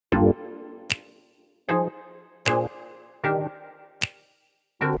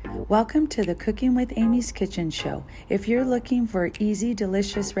Welcome to the Cooking with Amy's Kitchen Show. If you're looking for easy,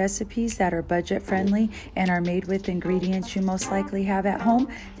 delicious recipes that are budget friendly and are made with ingredients you most likely have at home,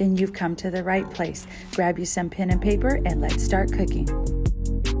 then you've come to the right place. Grab you some pen and paper and let's start cooking.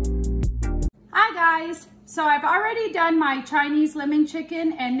 Hi guys! So I've already done my Chinese lemon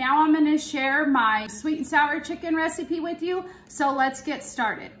chicken and now I'm going to share my sweet and sour chicken recipe with you. So let's get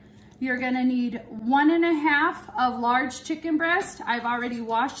started. You're going to need 1.5 of large chicken breast. I've already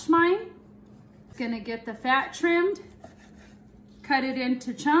washed mine. Going to get the fat trimmed, cut it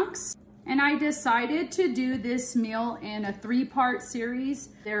into chunks. And I decided to do this meal in a 3-part series.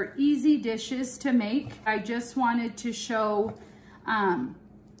 They're easy dishes to make. I just wanted to show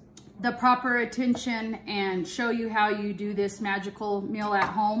the proper attention and show you how you do this magical meal at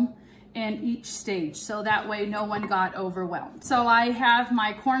home in each stage, so that way no one got overwhelmed. So I have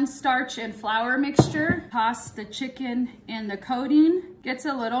my cornstarch and flour mixture. Toss the chicken in the coating. Gets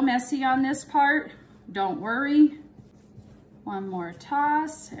a little messy on this part, don't worry. One more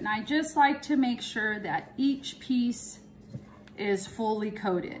toss, and I just like to make sure that each piece is fully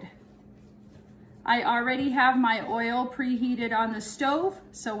coated. I already have my oil preheated on the stove,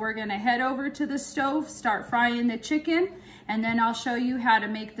 so we're gonna head over to the stove, start frying the chicken, and then I'll show you how to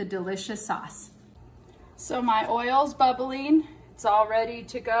make the delicious sauce. So my oil's bubbling, it's all ready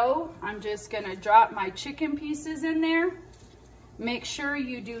to go. I'm just gonna drop my chicken pieces in there. Make sure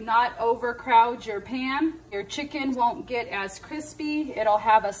you do not overcrowd your pan. Your chicken won't get as crispy, it'll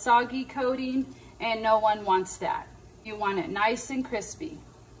have a soggy coating, and no one wants that. You want it nice and crispy.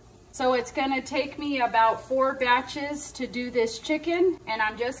 So it's gonna take me about 4 batches to do this chicken, and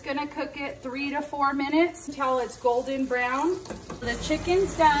I'm just gonna cook it 3 to 4 minutes until it's golden brown. The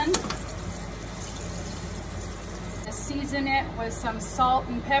chicken's done. Season it with some salt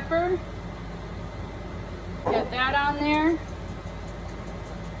and pepper. Get that on there.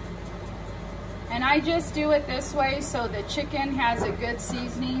 And I just do it this way so the chicken has a good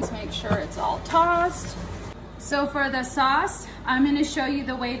seasoning. Make sure it's all tossed. So for the sauce, I'm going to show you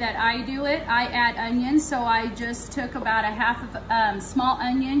the way that I do it. I add onions, so I just took about a half of small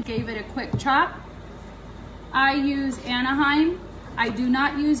onion, gave it a quick chop. I use Anaheim. I do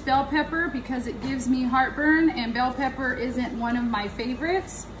not use bell pepper because it gives me heartburn, and bell pepper isn't one of my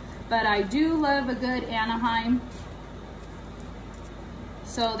favorites, but I do love a good Anaheim.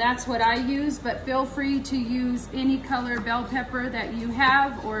 So that's what I use, but feel free to use any color bell pepper that you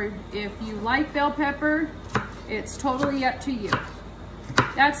have, or if you like bell pepper, it's totally up to you.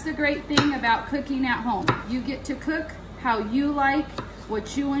 That's the great thing about cooking at home. You get to cook how you like,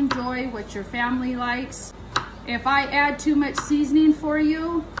 what you enjoy, what your family likes. If I add too much seasoning for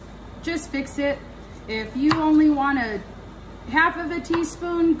you, just fix it. If you only want a half of a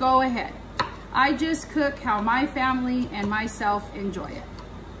teaspoon, go ahead. I just cook how my family and myself enjoy it.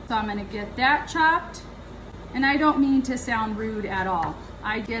 So I'm gonna get that chopped. And I don't mean to sound rude at all.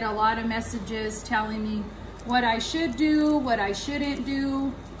 I get a lot of messages telling me what I should do, what I shouldn't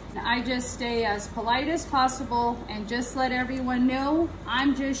do. I just stay as polite as possible and just let everyone know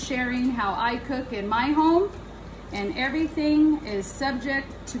I'm just sharing how I cook in my home, and everything is subject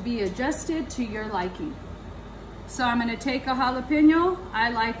to be adjusted to your liking. So I'm gonna take a jalapeno.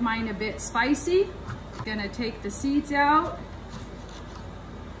 I like mine a bit spicy. Gonna take the seeds out.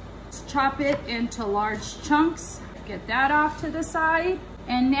 Chop it into large chunks. Get that off to the side.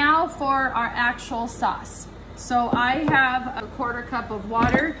 And now for our actual sauce. So I have a 1/4 cup of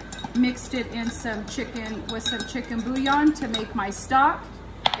water, mixed it in some chicken with some chicken bouillon to make my stock.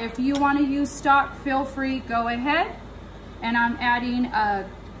 If you want to use stock, feel free, go ahead. And I'm adding a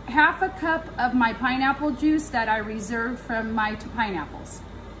 1/2 cup of my pineapple juice that I reserved from my pineapples.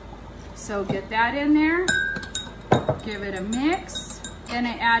 So get that in there, give it a mix. Then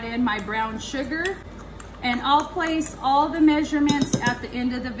I add in my brown sugar. And I'll place all the measurements at the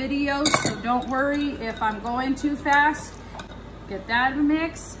end of the video, so don't worry if I'm going too fast. Get that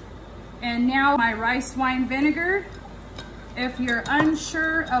mix. And now my rice wine vinegar. If you're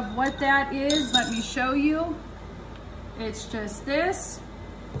unsure of what that is, let me show you. It's just this.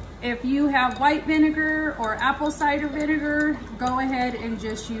 If you have white vinegar or apple cider vinegar, go ahead and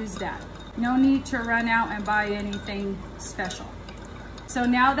just use that. No need to run out and buy anything special. So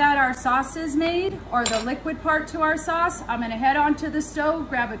now that our sauce is made, or the liquid part to our sauce, I'm gonna head onto the stove,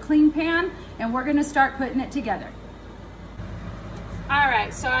 grab a clean pan, and we're gonna start putting it together. All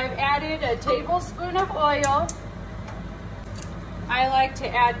right, so I've added a tablespoon of oil. I like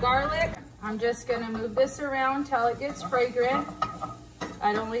to add garlic. I'm just gonna move this around till it gets fragrant.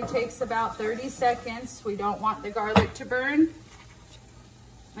 It only takes about 30 seconds. We don't want the garlic to burn.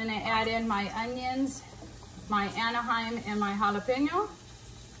 I'm gonna add in my onions, my Anaheim, and my jalapeno.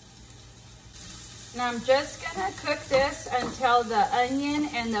 And I'm just gonna cook this until the onion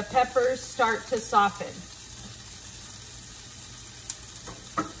and the peppers start to soften.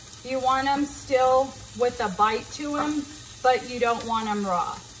 You want them still with a bite to them, but you don't want them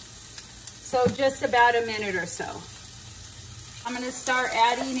raw. So just about a minute or so. I'm gonna start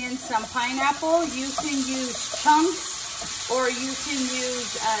adding in some pineapple. You can use chunks or you can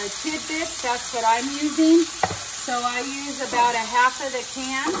use tidbits. That's what I'm using. So I use about a half of the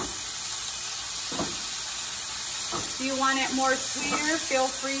can. If you want it more sweeter, feel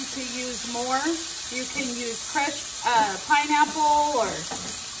free to use more. You can use crushed pineapple or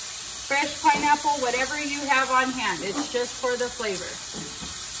fresh pineapple, whatever you have on hand. It's just for the flavor.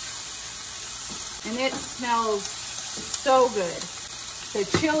 And it smells so good. The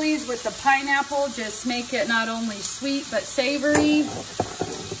chilies with the pineapple just make it not only sweet but savory.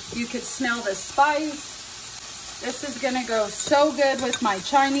 You could smell the spice. This is gonna go so good with my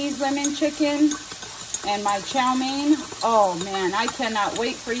Chinese lemon chicken and my chow mein. Oh man, I cannot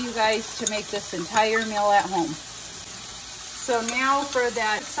wait for you guys to make this entire meal at home. So now for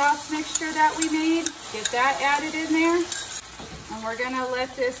that sauce mixture that we made, get that added in there. And we're gonna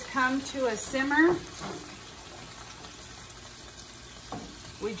let this come to a simmer.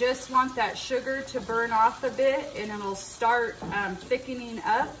 We just want that sugar to burn off a bit and it'll start thickening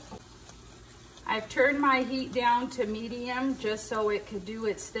up. I've turned my heat down to medium just so it could do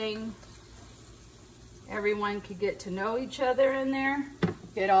its thing. Everyone could get to know each other in there,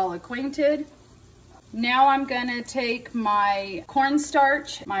 get all acquainted. Now I'm gonna take my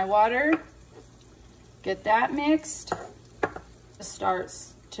cornstarch, my water, get that mixed.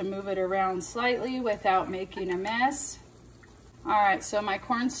 Starts to move it around slightly without making a mess. All right, so my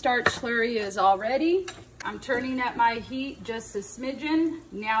cornstarch slurry is all ready. I'm turning up my heat just a smidgen,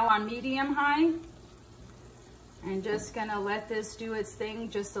 now on medium high. And just gonna let this do its thing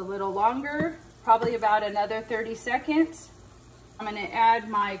just a little longer, probably about another 30 seconds. I'm gonna add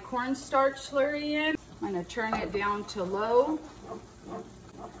my cornstarch slurry in. I'm gonna turn it down to low.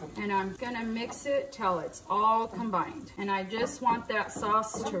 And I'm gonna mix it till it's all combined. And I just want that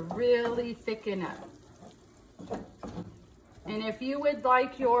sauce to really thicken up. And if you would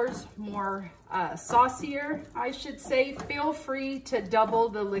like yours more saucier, I should say, feel free to double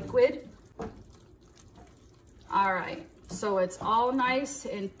the liquid. All right, so it's all nice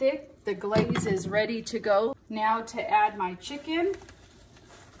and thick. The glaze is ready to go. Now to add my chicken.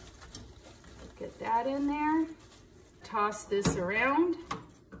 Get that in there. Toss this around.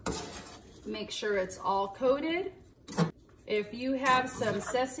 Make sure it's all coated. If you have some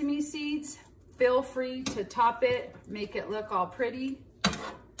sesame seeds, feel free to top it, make it look all pretty.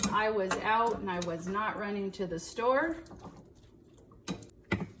 I was out and I was not running to the store.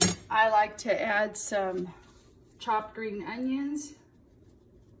 I like to add some chopped green onions.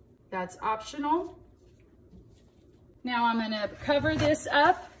 That's optional. Now I'm gonna cover this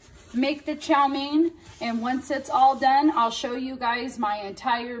up, make the chow mein, and once it's all done, I'll show you guys my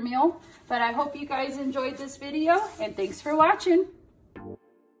entire meal. But I hope you guys enjoyed this video, and thanks for watching.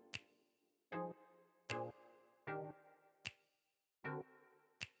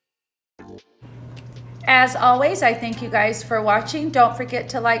 As always, I thank you guys for watching. Don't forget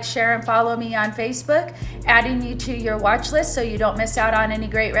to like, share, and follow me on Facebook, adding you to your watch list so you don't miss out on any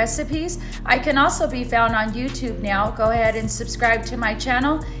great recipes. I can also be found on YouTube now. Go ahead and subscribe to my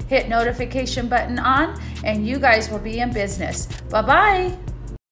channel, hit notification button on, and you guys will be in business. Bye-bye.